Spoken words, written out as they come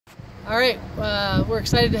All right, we're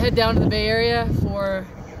excited to head down to the Bay Area for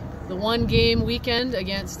the one-game weekend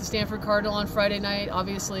against the Stanford Cardinal on Friday night.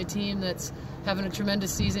 Obviously a team that's having a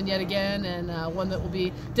tremendous season yet again, and one that will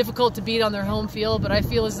be difficult to beat on their home field. But I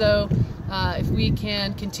feel as though if we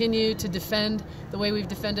can continue to defend the way we've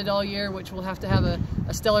defended all year, which we'll have to have a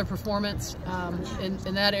stellar performance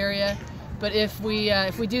in that area. But if we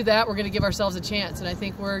do that, we're going to give ourselves a chance, and I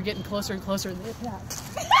think we're getting closer and closer to that.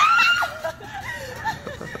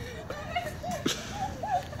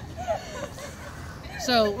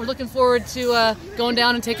 So we're looking forward to going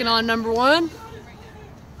down and taking on number 1.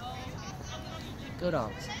 Go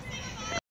Dogs.